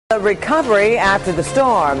A recovery after the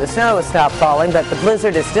storm. The snow has stopped falling, but the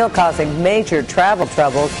blizzard is still causing major travel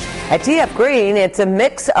troubles. At TF Green, it's a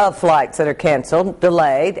mix of flights that are canceled,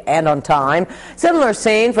 delayed, and on time. Similar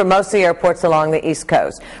scene for most of the airports along the East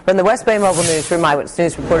Coast. From the West Bay Mobile Newsroom, Eyewitness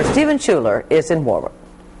News reporter Stephen Schuler is in Warwick.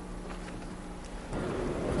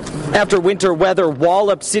 After winter weather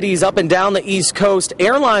walloped cities up and down the East Coast,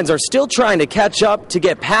 airlines are still trying to catch up to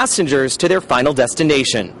get passengers to their final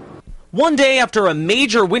destination. One day after a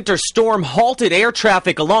major winter storm halted air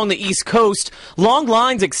traffic along the East Coast, long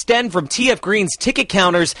lines extend from TF Green's ticket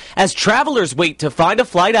counters as travelers wait to find a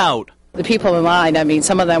flight out. The people in line, I mean,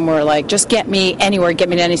 some of them were like, just get me anywhere, get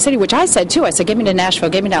me to any city, which I said too. I said, get me to Nashville,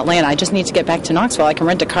 get me to Atlanta. I just need to get back to Knoxville. I can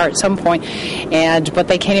rent a car at some point, but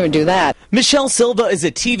they can't even do that. Michelle Silva is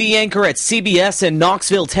a TV anchor at CBS in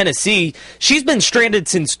Knoxville, Tennessee. She's been stranded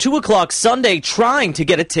since 2 o'clock Sunday trying to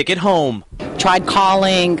get a ticket home. Tried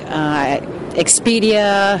calling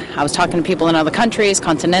Expedia. I was talking to people in other countries.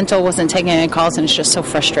 Continental wasn't taking any calls, and it's just so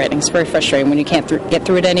frustrating. It's very frustrating when you can't get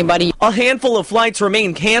through to anybody. A handful of flights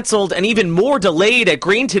remain canceled and even more delayed at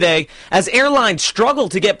Green today as airlines struggle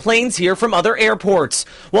to get planes here from other airports.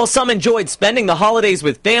 While some enjoyed spending the holidays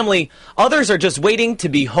with family, others are just waiting to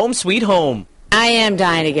be home sweet home. I am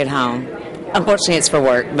dying to get home. Unfortunately, it's for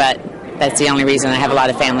work, but that's the only reason. I have a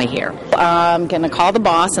lot of family here. I'm going to call the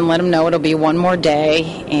boss and let him know it'll be one more day,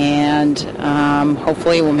 and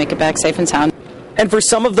hopefully we'll make it back safe and sound. And for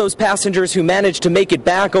some of those passengers who managed to make it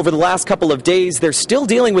back over the last couple of days, they're still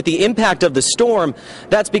dealing with the impact of the storm.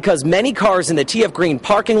 That's because many cars in the TF Green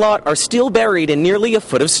parking lot are still buried in nearly a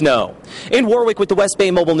foot of snow. In Warwick with the West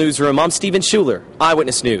Bay Mobile Newsroom, I'm Stephen Schuler,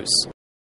 Eyewitness News.